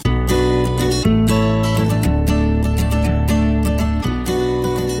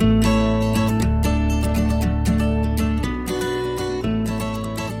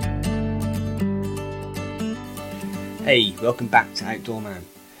welcome back to Outdoor Man.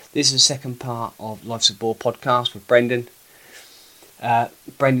 This is the second part of Life's a Bore podcast with Brendan.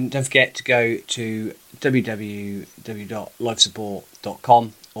 Brendan, don't forget to go to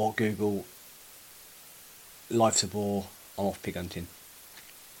www.lifesabore.com or Google Life's a Bore. I'm off pig hunting.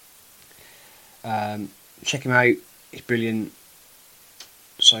 Check him out, he's brilliant.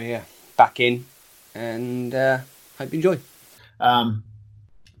 So yeah, back in and hope you enjoy.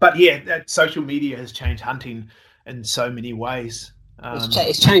 But yeah, social media has changed hunting in so many ways.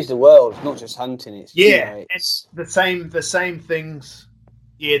 It's changed the world, not just hunting. It's the same things.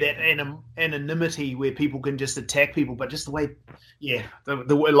 Yeah, that anonymity where people can just attack people, but just the way,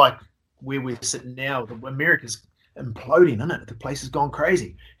 the way, like where we're sitting now, America's imploding, isn't it? The place has gone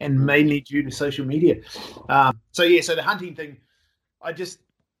crazy, and mainly due to social media. So the hunting thing, I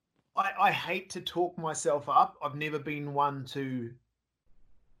hate to talk myself up. I've never been one to.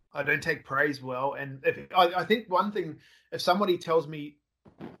 I don't take praise well, and I think one thing, if somebody tells me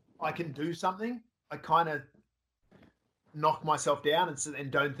I can do something, I kind of knock myself down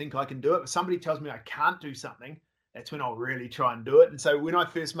and don't think I can do it. If somebody tells me I can't do something, that's when I'll really try and do it. And so when I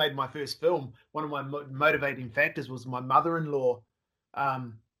first made my first film, one of my motivating factors was my mother-in-law.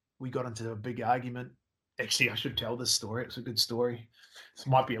 We got into a big argument. Actually, I should tell this story. It's a good story. This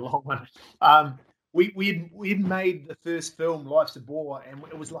might be a long one. We'd made the first film, Life's a Bore, and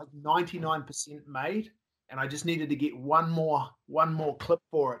it was like 99% made, and I just needed to get one more clip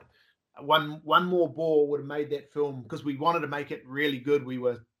for it. One more boar would have made that film, because we wanted to make it really good. We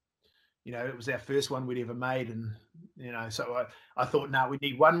were, it was our first one we'd ever made, and so I thought, no, we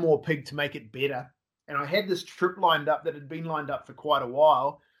need one more pig to make it better. And I had this trip lined up that had been lined up for quite a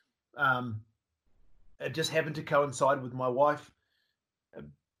while. It just happened to coincide with my wife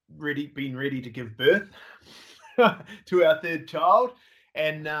being ready to give birth to our third child,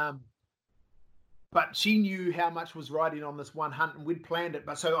 and but she knew how much was riding on this one hunt, and we'd planned it.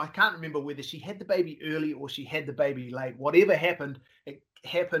 But so I can't remember whether she had the baby early or she had the baby late. Whatever happened, it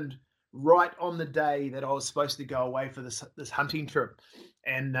happened right on the day that I was supposed to go away for this hunting trip.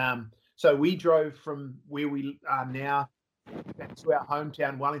 And so we drove from where we are now back to our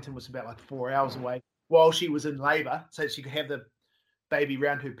hometown. Wellington was about like 4 hours away, while she was in labor, so she could have the baby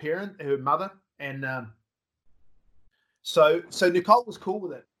around her mother. And so Nicole was cool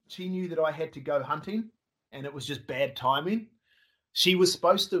with it. She knew that I had to go hunting, and it was just bad timing. She was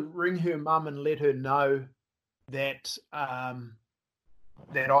supposed to ring her mum and let her know that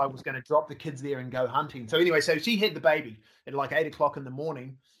that I was going to drop the kids there and go hunting. So anyway, so she had the baby at like 8 o'clock in the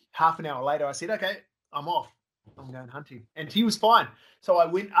morning. Half an hour later, I said, okay, I'm off. I'm going hunting. And she was fine. So I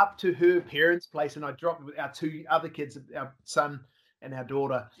went up to her parents' place, and I dropped our two other kids, our son and our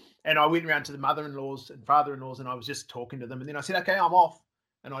daughter. And I went around to the mother-in-laws and father-in-laws, and I was just talking to them. And then I said, okay, I'm off.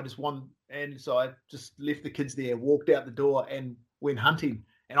 And so I just left the kids there, walked out the door, and went hunting.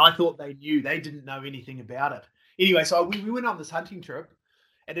 And I thought they knew. They didn't know anything about it. Anyway, so we went on this hunting trip,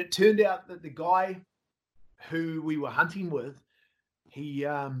 and it turned out that the guy who we were hunting with,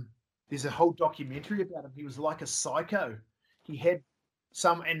 there's a whole documentary about him. He was like a psycho. He had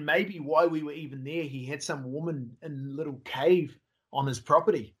and maybe why we were even there, he had some woman in a little cave on his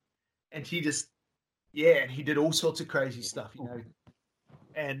property, and he did all sorts of crazy stuff,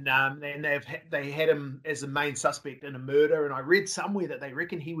 and they had him as the main suspect in a murder. And I read somewhere that they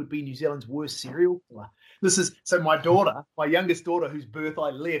reckon he would be New Zealand's worst serial killer. My youngest daughter, whose birth I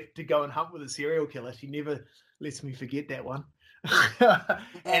left to go and hunt with a serial killer, she never lets me forget that one.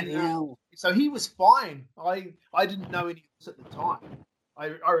 So he was fine. I didn't know any of this at the time. I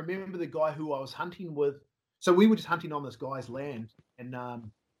remember the guy who I was hunting with. So we were just hunting on this guy's land, and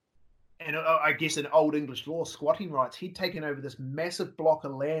I guess in old English law, squatting rights, he'd taken over this massive block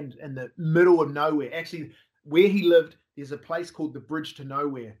of land in the middle of nowhere. Actually, where he lived, there's a place called the Bridge to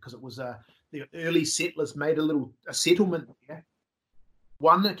Nowhere, because it was the early settlers made a settlement there.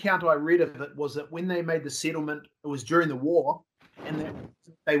 One account I read of it was that when they made the settlement, it was during the war, and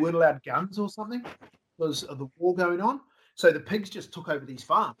they weren't allowed guns or something because of the war going on. So the pigs just took over these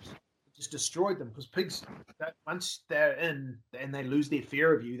farms, just destroyed them, because pigs, once they're in and they lose their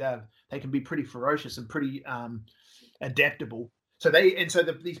fear of you, they can be pretty ferocious and pretty adaptable. So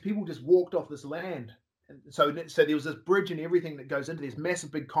these people just walked off this land. And so there was this bridge and everything that goes into this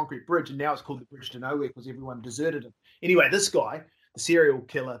massive big concrete bridge, and now it's called the Bridge to Nowhere because everyone deserted it. Anyway, this guy, the serial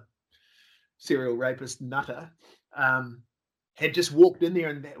killer, serial rapist nutter, had just walked in there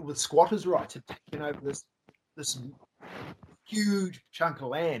and with squatters' rights had taken over this huge chunk of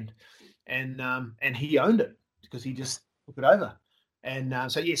land, and he owned it because he just took it over.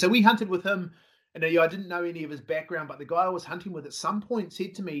 And so we hunted with him, And I didn't know any of his background, but the guy I was hunting with at some point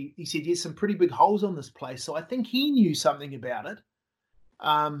said to me, he said, "There's some pretty big holes on this place." So I think he knew something about it.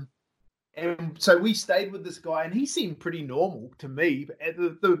 And so we stayed with this guy, and he seemed pretty normal to me. But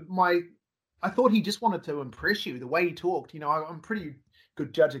I thought he just wanted to impress you, the way he talked. I'm a pretty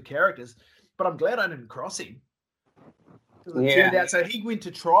good judge of characters, but I'm glad I didn't cross him. It turned out, so he went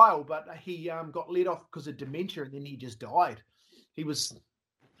to trial, but he got let off because of dementia, and then he just died.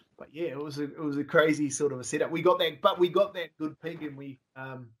 But yeah, it was a crazy sort of a setup. We got that good pig, and we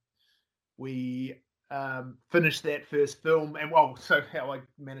finished that first film. And so how I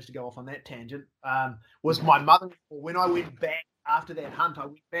managed to go off on that tangent was my mother. When I went back after that hunt, I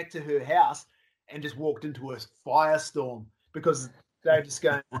went back to her house and just walked into a firestorm because they're just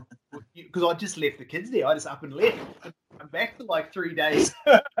going, because I just left the kids there. I just up and left. I'm back for like 3 days,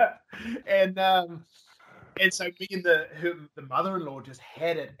 and so me and the mother-in-law just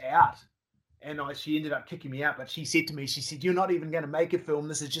had it out, and she ended up kicking me out. But she said to me, "You're not even going to make a film.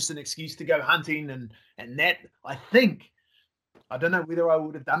 This is just an excuse to go hunting." And that, I don't know whether I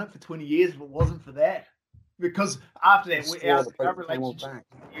would have done it for 20 years if it wasn't for that. Because after that, our relationship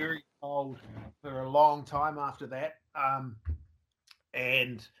was very cold for a long time after that.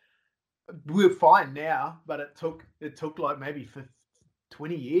 And we're fine now, but it took like maybe for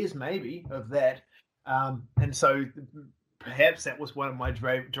 20 years maybe of that. And so perhaps that was one of my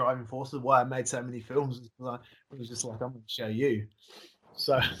driving forces why I made so many films. It was just like, I'm going to show you.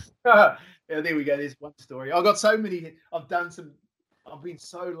 So yeah, there we go. There's one story. I've got so many. I've been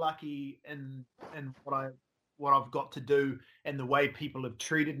so lucky in what I've got to do and the way people have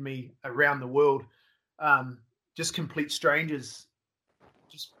treated me around the world. Just complete strangers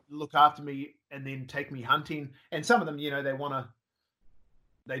just look after me and then take me hunting. And some of them,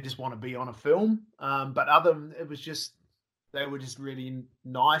 they just want to be on a film. But other, they were just really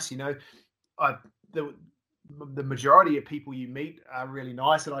nice. The majority of people you meet are really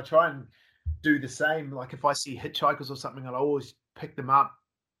nice, and I try and do the same. Like if I see hitchhikers or something, I'll always pick them up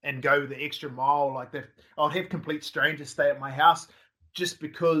and go the extra mile. Like that, I'll have complete strangers stay at my house just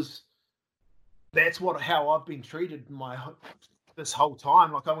because that's how I've been treated this whole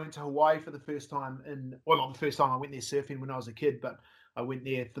time. Like I went to Hawaii for the first time not the first time, I went there surfing when I was a kid, but I went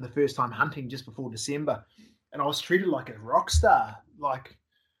there for the first time hunting just before December, and I was treated like a rock star. Like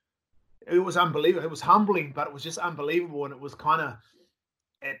it was unbelievable. It was humbling, but it was just unbelievable, and it was kind of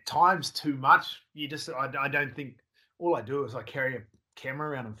at times too much. I don't think all I do is I carry a camera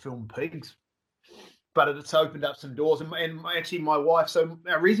around and film pigs. But it's opened up some doors, and actually my wife. So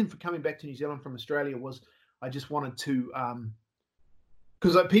our reason for coming back to New Zealand from Australia was I just wanted to,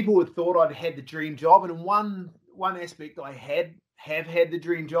 because people had thought I'd had the dream job, and in one aspect I have had the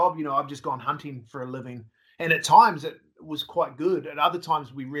dream job. I've just gone hunting for a living, and at times it was quite good. At other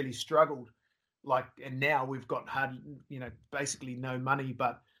times we really struggled. And now we've got basically no money,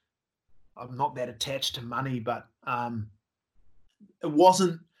 but I'm not that attached to money. But it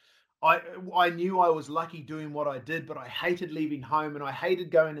wasn't. I knew I was lucky doing what I did, but I hated leaving home, and I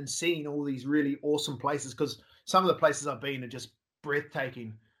hated going and seeing all these really awesome places, because some of the places I've been are just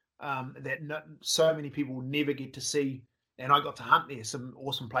breathtaking, that so many people never get to see. And I got to hunt there, some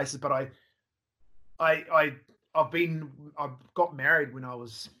awesome places. But I got married when I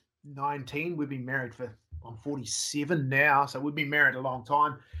was 19. We've been married I'm 47 now, so we've been married a long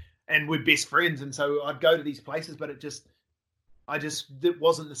time, and we're best friends. And so I'd go to these places, but it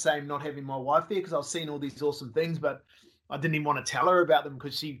wasn't the same not having my wife there, because I was seeing all these awesome things, but I didn't even want to tell her about them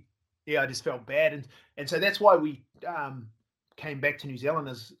because I just felt bad. And so that's why we came back to New Zealand,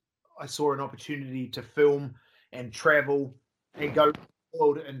 as I saw an opportunity to film and travel and go to the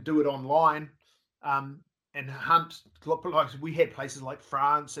world and do it online, and hunt. Like we had places like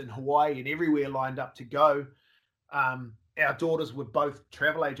France and Hawaii and everywhere lined up to go. Our daughters were both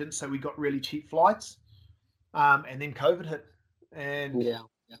travel agents, so we got really cheap flights, and then COVID hit. And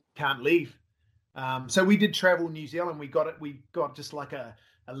can't leave. So we did travel New Zealand. We got just like a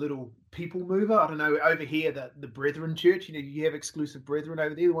little people mover. I don't know, over here, the Brethren Church, you have exclusive Brethren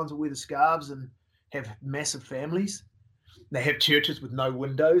over there, the ones that wear the scarves and have massive families. They have churches with no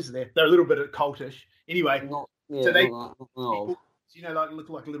windows. They're a little bit cultish. Anyway, so they people, look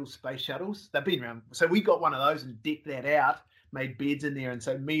like little space shuttles. They've been around. So we got one of those and decked that out, made beds in there. And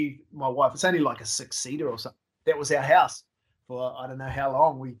so my wife, it's only like a 6-seater or something. That was our house. For I don't know how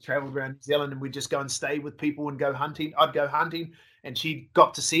long. We traveled around New Zealand, and we'd just go and stay with people and go hunting. I'd go hunting, and she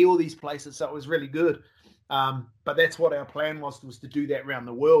got to see all these places, so it was really good. But that's what our plan was to do that around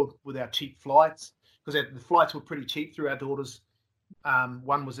the world with our cheap flights, because the flights were pretty cheap through our daughters.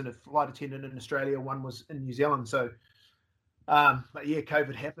 One was in a flight attendant in Australia, one was in New Zealand. So But yeah,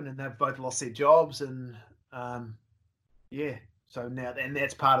 COVID happened and they've both lost their jobs, and yeah, so now, and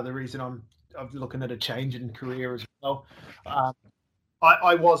that's part of the reason I'm looking at a change in career as well.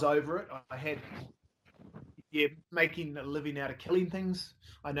 I was over it. I had making a living out of killing things.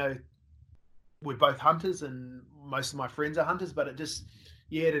 I know we're both hunters and most of my friends are hunters, but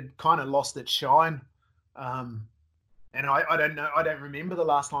it had kind of lost its shine. And I don't know, I don't remember the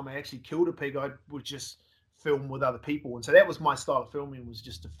last time I actually killed a pig. I would just film with other people. And so that was my style of filming, was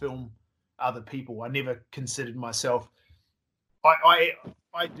just to film other people. I never considered myself.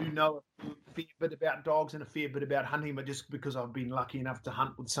 I do know a fair bit about dogs and a fair bit about hunting, but just because I've been lucky enough to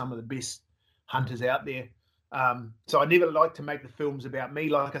hunt with some of the best hunters out there. So I never like to make the films about me.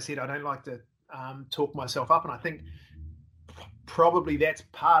 Like I said, I don't like to talk myself up. And I think probably that's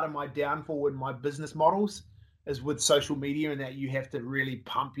part of my downfall in my business models, is with social media, and that you have to really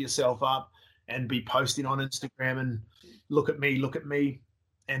pump yourself up and be posting on Instagram and look at me.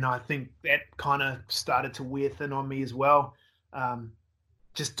 And I think that kind of started to wear thin on me as well.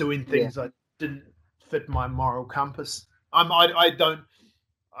 Just doing things that didn't fit my moral compass. I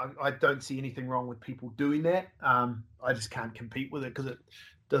don't see anything wrong with people doing that. I just can't compete with it because it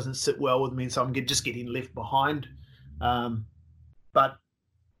doesn't sit well with me. So I'm just getting left behind. But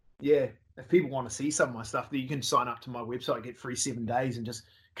yeah, if people want to see some of my stuff, you can sign up to my website, get free 7 days, and just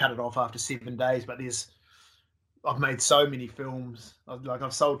cut it off after 7 days. But I've made so many films.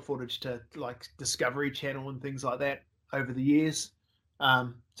 I've sold footage to like Discovery Channel and things like that over the years.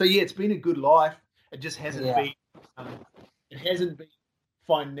 So yeah, it's been a good life. It just hasn't been. It hasn't been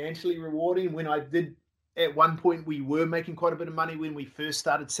financially rewarding. When I did, at one point, we were making quite a bit of money when we first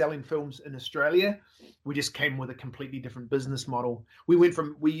started selling films in Australia. We just came with a completely different business model. We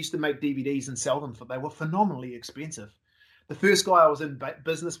used to make DVDs and sell them, they were phenomenally expensive. The first guy I was in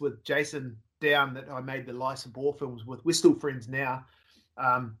business with, Jason Down, that I made the Lice of Boar films with, we're still friends now.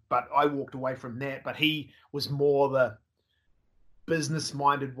 But I walked away from that. But he was more the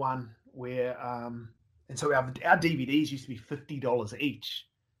business-minded one, where and so our DVDs used to be $50 each.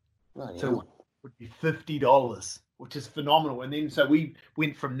 Oh, yeah. So it would be $50, which is phenomenal. And then so we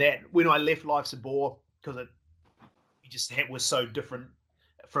went from that. When I left Life's a Bore, because we're so different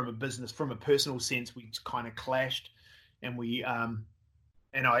from a business, from a personal sense, we kind of clashed, and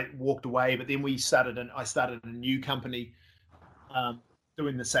and I walked away. But then I started a new company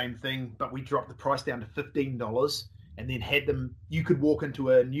doing the same thing, but we dropped the price down to $15. And then had them. You could walk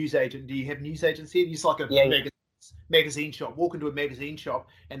into a newsagent. Do you have newsagents here? It's like a magazine shop. Walk into a magazine shop,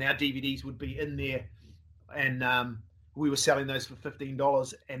 and our DVDs would be in there, and we were selling those for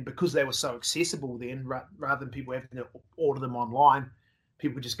 $15. And because they were so accessible, then rather than people having to order them online,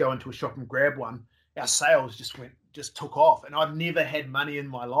 people would just go into a shop and grab one. Our sales just took off, and I've never had money in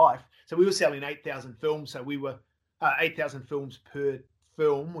my life. So we were selling 8,000 films. So we were 8,000 films per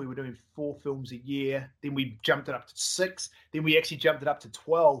film. We were doing 4 films a year. Then we jumped it up to 6. Then we actually jumped it up to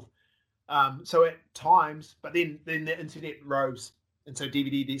 12. So at times, but then the internet rose, and so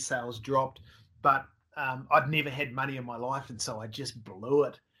DVD sales dropped. But I'd never had money in my life, and so I just blew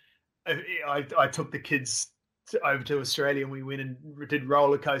it. I took the kids over to Australia, and we went and did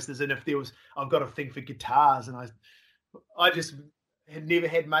roller coasters. And I've got a thing for guitars, and I just had never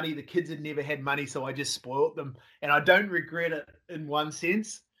had money. The kids had never had money, so I just spoilt them. And I don't regret it in one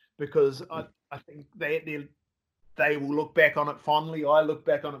sense, because I think they will look back on it fondly. I look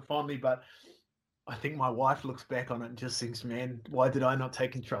back on it fondly, but I think my wife looks back on it and just thinks, man, why did I not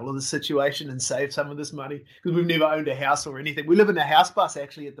take control of the situation and save some of this money? Because we've never owned a house or anything. We live in a house bus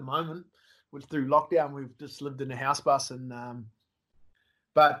actually at the moment. Through lockdown, we've just lived in a house bus, and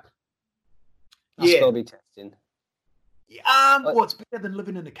but yeah, that'll be testing. Well, it's better than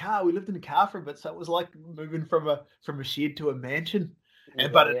living in a car. We lived in a car for a bit, so it was like moving from a shed to a mansion.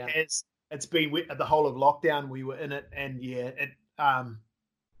 It's been the whole of lockdown. We were in it, and it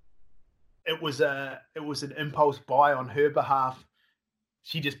was an impulse buy on her behalf.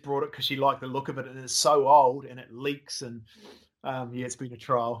 She just brought it because she liked the look of it, and it's so old and it leaks, and it's been a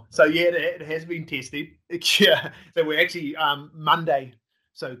trial. So it has been tested. Yeah, so we're actually Monday.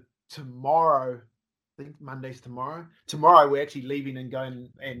 So tomorrow. I think Monday's tomorrow. Tomorrow we're actually leaving and going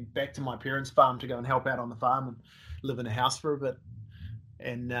and back to my parents' farm to go and help out on the farm and live in a house for a bit.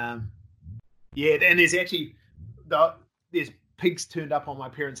 And and there's actually there's pigs turned up on my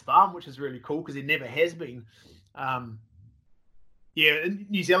parents' farm, which is really cool because there never has been. In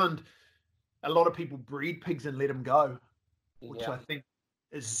New Zealand, a lot of people breed pigs and let them go, which I think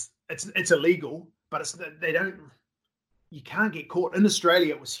it's illegal, but you can't get caught. In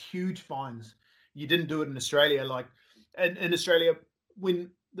Australia, it was huge fines. You didn't do it in Australia. Like in Australia, when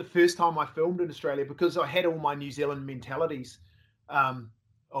the first time I filmed in Australia, because I had all my New Zealand mentalities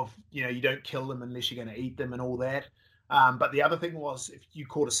of, you don't kill them unless you're going to eat them and all that. But the other thing was, if you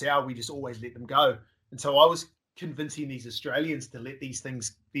caught a sow, we just always let them go. And so I was convincing these Australians to let these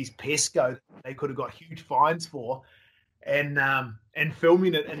pests go. They could have got huge fines for, and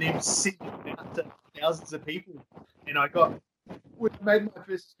filming it and then sending it out to thousands of people. And when I made my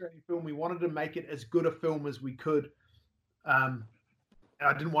first Australian film, we wanted to make it as good a film as we could.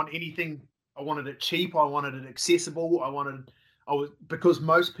 I didn't want anything. I wanted it cheap. I wanted it accessible. Because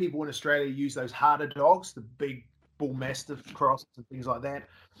most people in Australia use those harder dogs, the big bull mastiff crosses and things like that.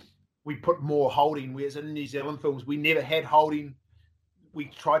 We put more holding, whereas in New Zealand films, we never had holding. We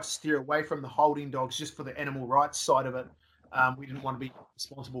tried to steer away from the holding dogs just for the animal rights side of it. We didn't want to be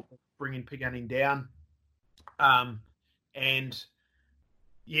responsible for bringing pig hunting down.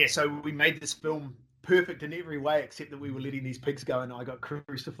 So we made this film perfect in every way, except that we were letting these pigs go, and I got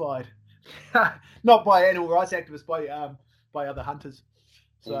crucified. Not by animal rights activists, by other hunters.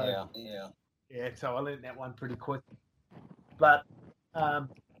 So so I learned that one pretty quick. But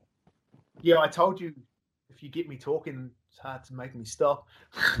I told you, if you get me talking, it's hard to make me stop.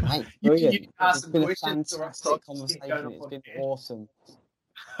 Mate, you ask it's been questions. A fantastic conversation. It's been awesome.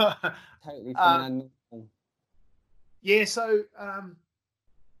 Totally phenomenal. So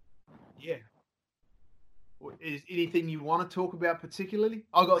is anything you want to talk about particularly?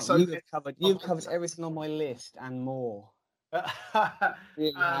 You've covered everything on my list and more.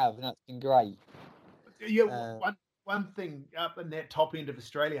 Really have, and that's been great. One thing up in that top end of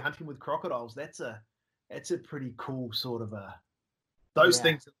Australia, hunting with crocodiles, that's a pretty cool sort of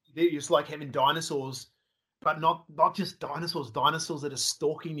things. They're just like having dinosaurs, but not just dinosaurs that are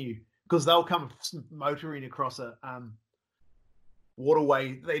stalking you, because they'll come motoring across a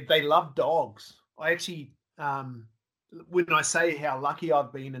waterway. They love dogs. I actually, when I say how lucky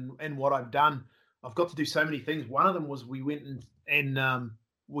I've been and what I've done, I've got to do so many things. One of them was we went and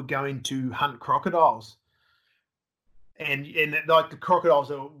we're going to hunt crocodiles, and like the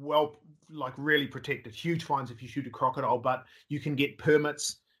crocodiles are really protected. Huge fines if you shoot a crocodile, but you can get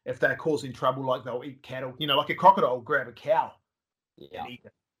permits if they're causing trouble, like they'll eat cattle. Like a crocodile will grab a cow and eat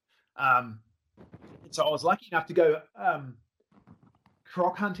it. So I was lucky enough to go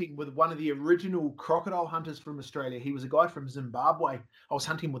croc hunting with one of the original crocodile hunters from Australia. He was a guy from Zimbabwe. I was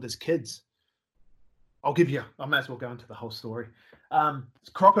hunting with his kids. I may as well go into the whole story.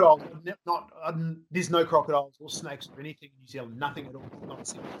 Crocodiles, there's no crocodiles or snakes or anything in New Zealand, nothing at all. Not a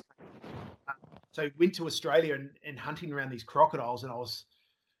single snake. So I went to Australia and hunting around these crocodiles, and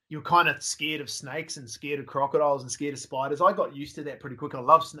you were kind of scared of snakes and scared of crocodiles and scared of spiders. I got used to that pretty quick. I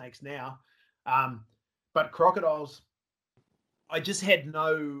love snakes now. But crocodiles, I just had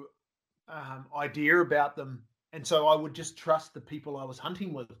no idea about them. And so I would just trust the people I was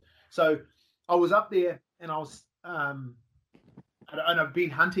hunting with. So I was up there and I was, and I've been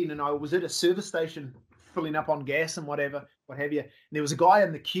hunting, and I was at a service station filling up on gas and what have you. And there was a guy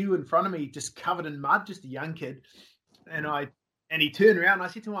in the queue in front of me just covered in mud, just a young kid. And he turned around and I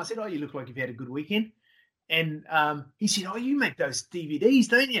said to him, "Oh, you look like you've had a good weekend." And he said, "Oh, you make those DVDs,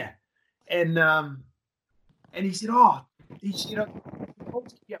 don't you?" And he said, "Oh, he said, I'll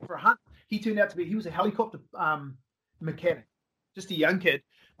take you out for a hunt." He turned out to be, he was a helicopter mechanic, just a young kid.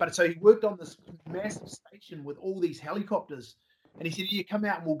 But so he worked on this massive station with all these helicopters. And he said, "You come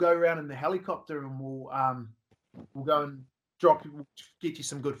out and we'll go around in the helicopter and we'll go and we'll get you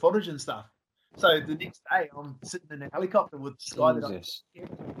some good footage and stuff." So the next day, I'm sitting in a helicopter with this guy that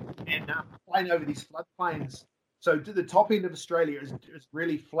and flying over these floodplains. So to the top end of Australia is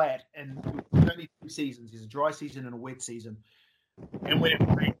really flat, and there's only two seasons. There's a dry season and a wet season. And when it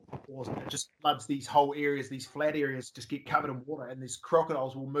rains, it just floods these whole areas. These flat areas just get covered in water, and these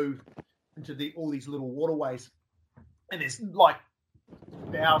crocodiles will move into all these little waterways. And there's like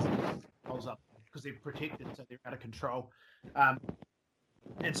thousands of crocodiles up there because they're protected, so they're out of control.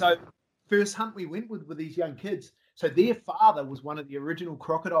 And so first hunt we went with these young kids. So their father was one of the original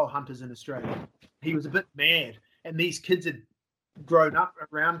crocodile hunters in Australia. He was a bit mad, and these kids had grown up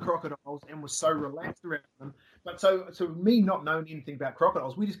around crocodiles and were so relaxed around them. But so me not knowing anything about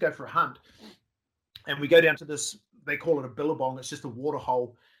crocodiles, we just go for a hunt, and we go down to this. They call it a billabong. It's just a water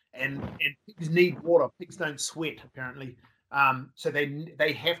hole, and pigs need water. Pigs don't sweat apparently, so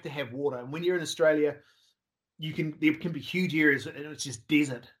they have to have water. And when you're in Australia, there can be huge areas and it's just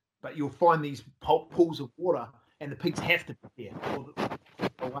desert, but you'll find these pools of water, and the pigs have to be there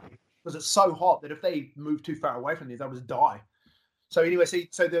because it's so hot that if they move too far away from there, they'll just die. So anyway,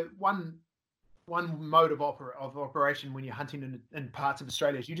 so the one mode of operation when you're hunting in parts of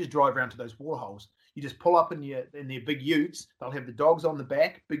Australia is you just drive around to those water holes. You just pull up in their big utes. They'll have the dogs on the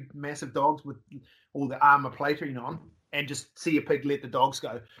back, big massive dogs with all the armor plating on, and just see a pig, let the dogs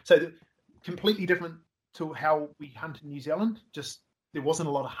go. So completely different to how we hunt in New Zealand. Just there wasn't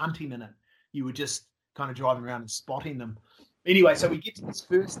a lot of hunting in it. You were just kind of driving around and spotting them. Anyway, so we get to this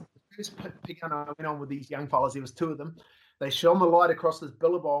first pig hunt I went on with these young fellas. There was 2 of them. They shone the light across this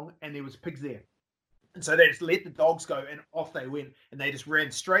billabong, and there was pigs there. And so they just let the dogs go, and off they went. And they just ran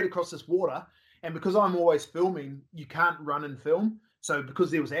straight across this water. And because I'm always filming, you can't run and film. So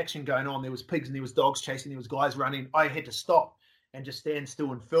because there was action going on, there was pigs and there was dogs chasing, there was guys running, I had to stop and just stand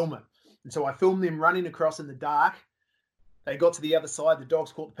still and film it. And so I filmed them running across in the dark. They got to the other side, the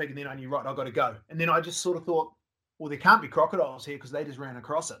dogs caught the pig, and then I knew, right, I've got to go. And then I just sort of thought, well, there can't be crocodiles here because they just ran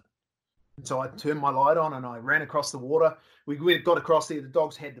across it. And so I turned my light on and I ran across the water. We got across there, the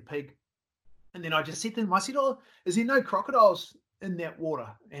dogs had the pig. And then I just said to him, I said, oh, is there no crocodiles in that water?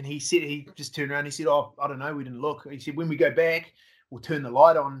 And he just turned around. He said, oh, I don't know. We didn't look. He said, when we go back, we'll turn the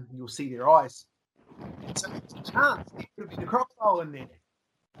light on. And you'll see their eyes. And so there's a chance there could have been a crocodile in there.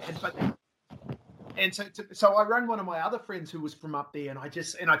 So I rang one of my other friends who was from up there, and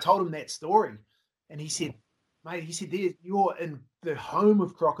I told him that story. And he said, mate, you're in the home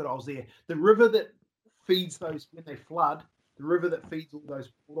of crocodiles there. The river that feeds those when they flood, the river that feeds all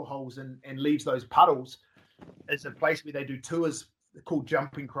those water holes and leaves those puddles is a place where they do tours called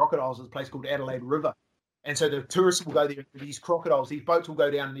Jumping Crocodiles. It's a place called Adelaide River. And so the tourists will go there with these crocodiles. These boats will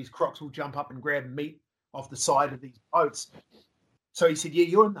go down and these crocs will jump up and grab meat off the side of these boats. So he said, yeah,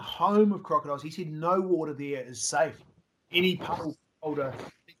 you're in the home of crocodiles. He said, no water there is safe. Any puddle holder.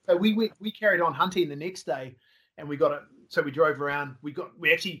 So we carried on hunting the next day, and we got it. So we drove around. We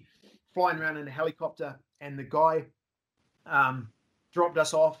actually flying around in a helicopter, and the guy dropped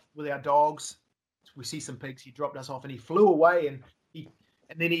us off with our dogs. We see some pigs. He dropped us off, and he flew away, and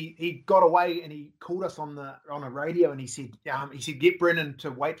then he got away, and he called us on a radio, and he said, get Brendan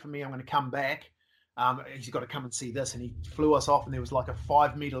to wait for me. I'm going to come back. He's got to come and see this. And he flew us off, and there was like a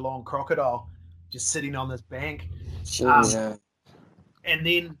 5-meter long crocodile just sitting on this bank. And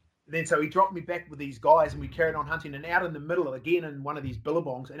then so he dropped me back with these guys, and we carried on hunting, and out in the middle again in one of these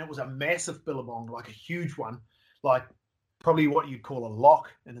billabongs, and it was a massive billabong, like a huge one, like probably what you'd call a loch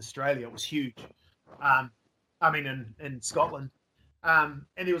in Australia. It was huge. In Scotland. And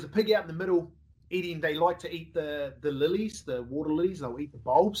there was a pig out in the middle eating. They like to eat the lilies, the water lilies. They'll eat the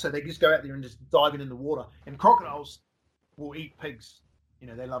bulbs. So they just go out there and just dive in the water. And crocodiles will eat pigs. You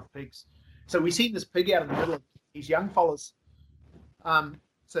know, they love pigs. So we seen this pig out in the middle of these young fellas.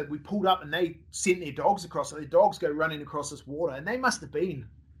 So we pulled up, and they sent their dogs across. So their dogs go running across this water, and they would have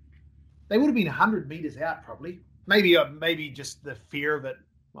been 100 meters out probably. Maybe just the fear of it.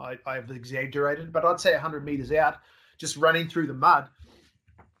 I've exaggerated, but I'd say 100 meters out, just running through the mud.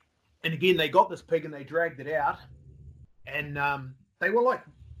 And again, they got this pig and they dragged it out, and they were like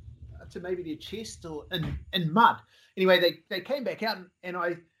up to maybe their chest or in mud. Anyway, they came back out, and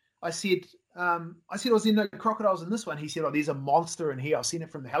I said, was there no crocodiles in this one? He said, oh, there's a monster in here. I've seen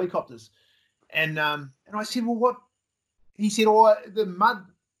it from the helicopters. And I said, well, what? He said, oh, the mud.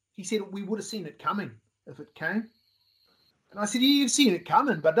 He said, we would have seen it coming if it came. And I said, yeah, you've seen it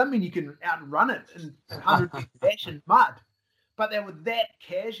coming, but that doesn't mean you can outrun it in 100 feet dash in mud. But they were that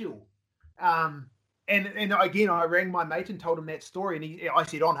casual. And again, I rang my mate and told him that story. And I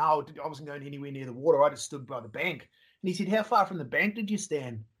said, oh, no, I wasn't going anywhere near the water. I just stood by the bank. And he said, how far from the bank did you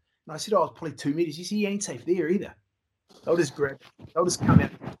stand? And I said, oh, I was probably 2 meters. He said, you ain't safe there either. They'll just come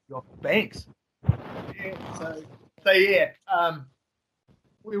out off the banks. Yeah, so yeah.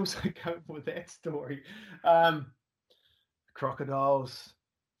 We also go with that story. Crocodiles.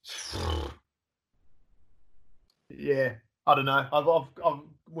 Yeah, I don't know. I've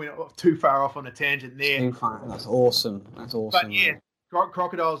went too far off on a tangent there. Too far. That's awesome. But yeah,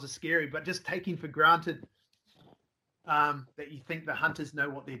 crocodiles are scary. But just taking for granted that you think the hunters know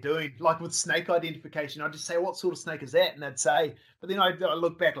what they're doing. Like with snake identification, I just say, "What sort of snake is that?" And they'd say, but then I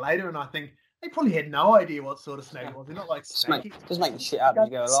look back later and I think they probably had no idea what sort of snake it was. They're not like snake. Just make the shit up as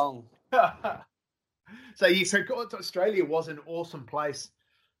you go along. So Australia was an awesome place.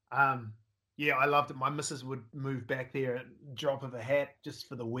 Yeah, I loved it. My missus would move back there at the drop of a hat just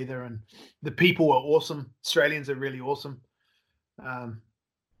for the weather, and the people were awesome. Australians are really awesome.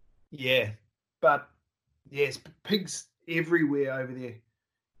 Yeah, but yes, pigs everywhere over there.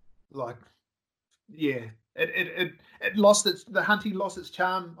 Like, yeah, it lost the hunting lost its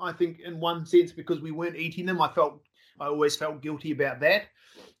charm, I think, in one sense, because we weren't eating them. I always felt guilty about that.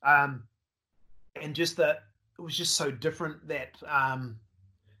 And just that it was just so different, that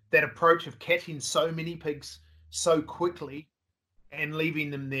that approach of catching so many pigs so quickly and leaving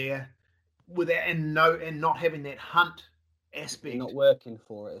them there without and not having that hunt aspect. You're not working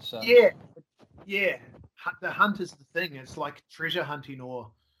for it. So yeah. The hunt is the thing. It's like treasure hunting,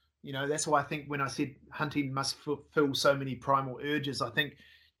 or that's why I think when I said hunting must fulfill so many primal urges, I think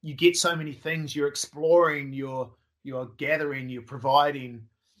you get so many things. You're exploring, you're gathering, you're providing.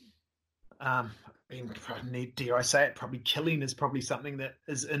 Dare I say it? Probably killing is probably something that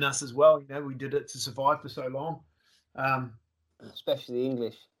is in us as well. We did it to survive for so long. Especially the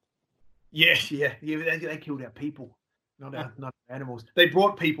English. Yeah. They killed our people, not our animals. They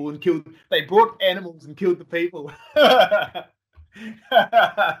brought people and killed. They brought animals and killed the people.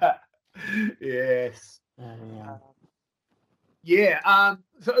 Yes. Yeah.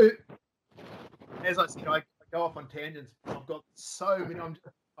 So, as I said, I go off on tangents. I've got so many.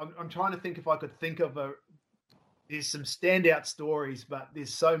 I'm trying to think if I could think of there's some standout stories, but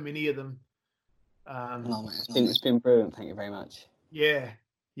there's so many of them. It's been brilliant. Thank you very much. Yeah,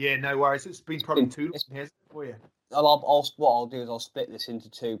 no worries. It's been probably too long, hasn't it, for you? What I'll do is I'll split this into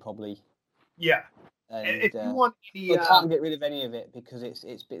two probably. Yeah. And, if you want any, I can't get rid of any of it because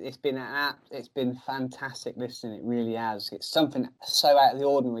it's been fantastic listening. It really has. It's something so out of the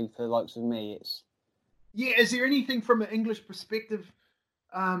ordinary for the likes of me. Is there anything from an English perspective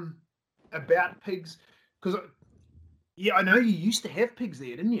about pigs? Because I know you used to have pigs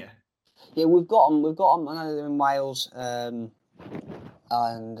there, didn't you? Yeah, we've got them. I know they're in Wales, and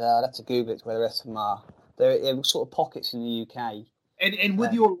I'd have to Google it where the rest of them are. They're sort of pockets in the UK. And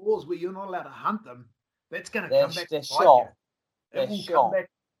with your laws where you're not allowed to hunt them, that's going to come back. They're shot. It will come back.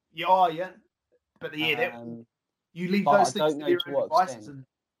 Yeah. But you leave those things to their own devices, and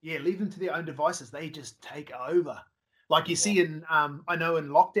leave them to their own devices. They just take over. Like you see in, I know in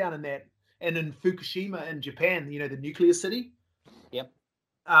lockdown and in Fukushima in Japan, the nuclear city. Yep.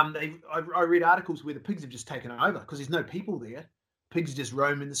 I read articles where the pigs have just taken over because there's no people there. Pigs just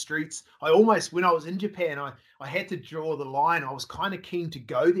roam in the streets. When I was in Japan, I had to draw the line. I was kind of keen to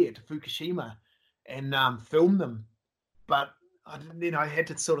go there to Fukushima and film them, but I had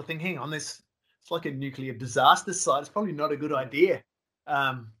to sort of think, hang on, it's like a nuclear disaster site. It's probably not a good idea.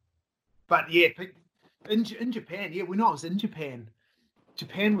 But yeah, in Japan, when I was in Japan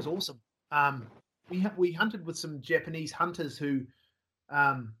was awesome. We hunted with some Japanese hunters who,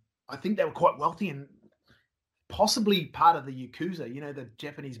 I think they were quite wealthy and possibly part of the Yakuza, the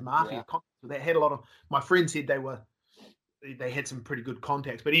Japanese mafia. Yeah. They had a lot of, my friend said they had some pretty good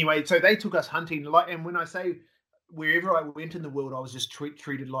contacts. But anyway, so they took us hunting. And when I say wherever I went in the world, I was just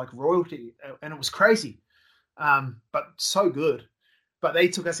treated like royalty. And it was crazy, but so good. But they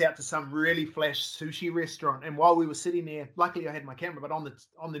took us out to some really flash sushi restaurant. And while we were sitting there, luckily I had my camera, but on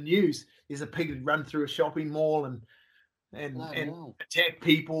the news, there's a pig that run through a shopping mall and attack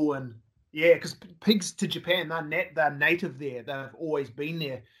people. And yeah, because pigs to Japan, they're native there. They've always been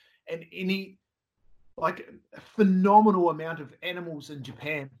there. And a phenomenal amount of animals in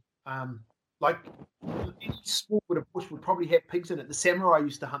Japan. Any small bit of bush would probably have pigs in it. The samurai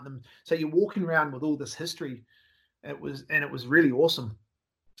used to hunt them. So you're walking around with all this history. It was really awesome.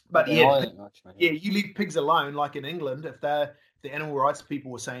 But you leave pigs alone, like in England. If the animal rights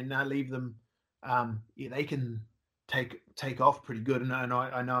people were saying, no, leave them, they can take off pretty good. And I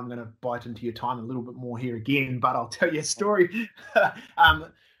know I'm going to bite into your time a little bit more here again, but I'll tell you a story.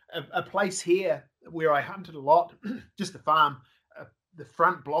 A place here where I hunted a lot, just a farm, the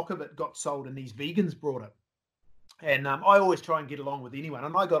front block of it got sold and these vegans brought it. And I always try and get along with anyone.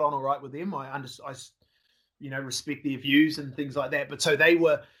 And I got on all right with them. I respect their views and things like that. But so they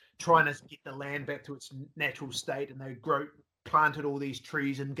were trying to get the land back to its natural state, and they planted all these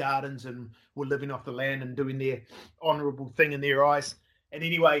trees and gardens and were living off the land and doing their honourable thing in their eyes. And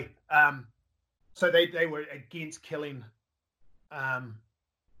anyway, so they were against killing.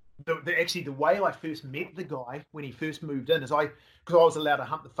 The way I first met the guy when he first moved in is because I was allowed to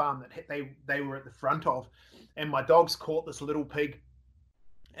hunt the farm that they were at the front of, and my dogs caught this little pig,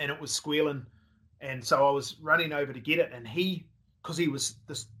 and it was squealing. And so I was running over to get it, and because he was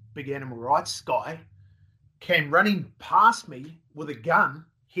this big animal rights guy, came running past me with a gun,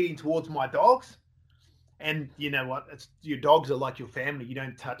 heading towards my dogs. And you know what? Your dogs are like your family. You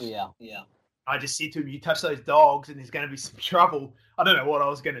don't touch. Yeah. I just said to him, "You touch those dogs, and there's going to be some trouble." I don't know what I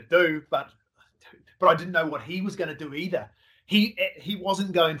was going to do, but I didn't know what he was going to do either. He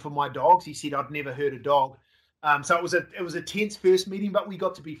wasn't going for my dogs. He said, "I'd never hurt a dog." So it was a tense first meeting, but we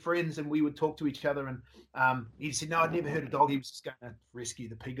got to be friends and we would talk to each other. And he said, "No, I'd never heard a dog." He was just going to rescue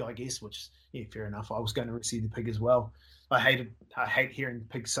the pig, I guess. Which, yeah, fair enough. I was going to rescue the pig as well. I hate hearing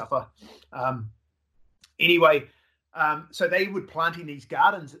pigs suffer. Anyway, so they would planting these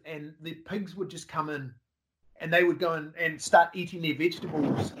gardens, and the pigs would just come in and they would go and start eating their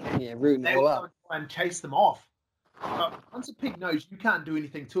vegetables. Yeah, rooting They it all would up. go and try and chase them off. But once a pig knows you can't do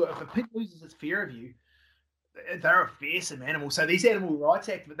anything to it, if a pig loses its fear of you, they're a fearsome animal. So these animal rights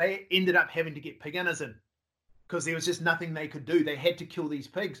activists, they ended up having to get pig hunters in because there was just nothing they could do. They had to kill these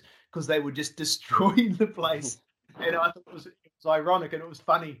pigs because they were just destroying the place. And I thought it was ironic and it was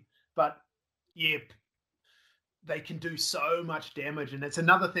funny. But yeah, they can do so much damage. And it's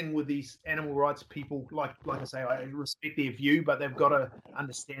another thing with these animal rights people, like I say, I respect their view, but they've got to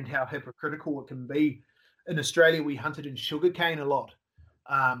understand how hypocritical it can be. In Australia, we hunted in sugarcane a lot.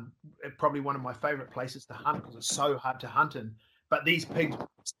 Probably one of my favorite places to hunt because it's so hard to hunt in. But these pigs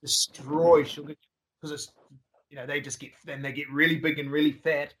destroy sugar because it's, they just get really big and really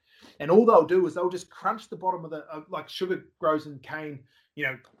fat. And all they'll do is they'll just crunch the bottom of like sugar grows in cane,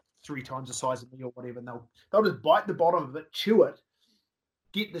 3 times the size of me or whatever. And they'll just bite the bottom of it, chew it,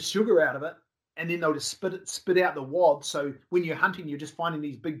 get the sugar out of it, and then they'll just spit out the wad. So when you're hunting, you're just finding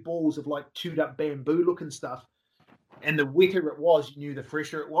these big balls of like chewed up bamboo looking stuff. And the wetter it was, you knew the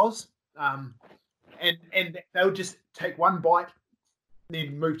fresher it was. And they'll just take one bite,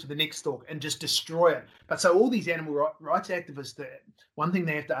 then move to the next stalk and just destroy it. But so all these animal rights activists, one thing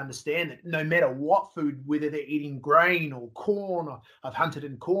they have to understand that no matter what food, whether they're eating grain or corn, or I've hunted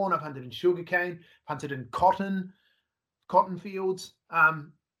in corn, I've hunted in sugarcane, hunted in cotton fields,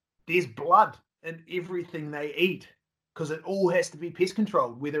 there's blood in everything they eat because it all has to be pest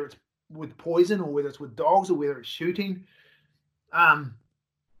controlled, whether it's with poison or whether it's with dogs or whether it's shooting,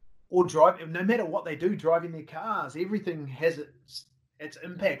 or driving. No matter what they do, driving their cars, everything has its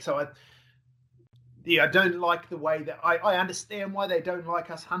impact. So I don't like the way that I understand why they don't like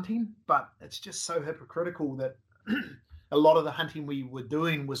us hunting, but it's just so hypocritical that a lot of the hunting we were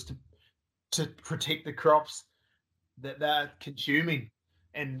doing was to protect the crops that they're consuming.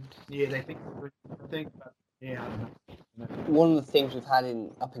 And yeah, they think but yeah, I don't know. One of the things we've had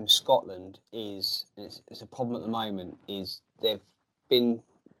up in Scotland is, and it's a problem at the moment, is they've been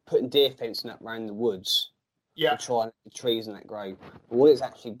putting deer fencing up around the woods to try and the trees and that grow. But what it's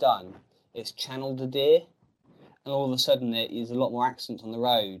actually done is channeled the deer, and all of a sudden there is a lot more accidents on the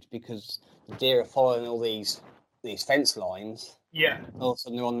road because the deer are following all these fence lines. Yeah. All of a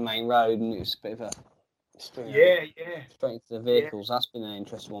sudden they're on the main road, and it's a bit of a straight into the vehicles. Yeah. That's been an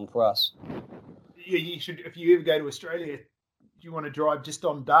interesting one for us. Yeah, you should. If you ever go to Australia, you want to drive just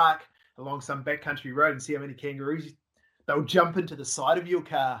on dark along some backcountry road and see how many kangaroos they'll jump into the side of your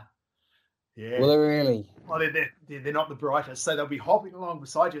car. Yeah. Well, they're really. Well, they're not the brightest, so they'll be hopping along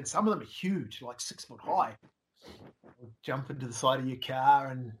beside you, and some of them are huge, like 6 foot high. They'll jump into the side of your car,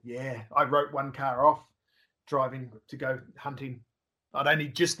 and yeah, I wrote one car off driving to go hunting. I'd only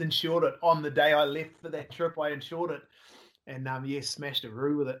just insured it on the day I left for that trip. I insured it, and smashed a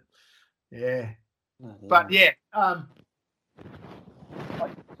roo with it. Yeah. Oh, yeah. But yeah, I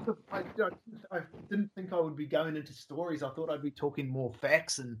didn't think I would be going into stories. I thought I'd be talking more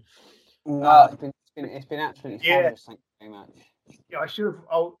facts and. It's been absolutely fabulous. Thank you very much. Yeah, I should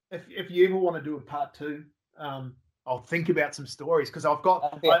have. If you ever want to do a part 2, I'll think about some stories because I've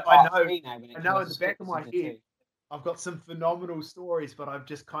got. I know in the back of my head, I've got some phenomenal stories, but I've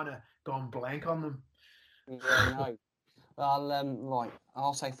just kind of gone blank on them. Yeah, no. Well,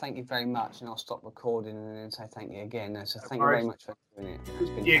 I'll say thank you very much, and I'll stop recording and then say thank you again. So thank you very much for doing it. It's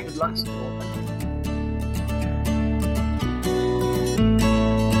been good luck.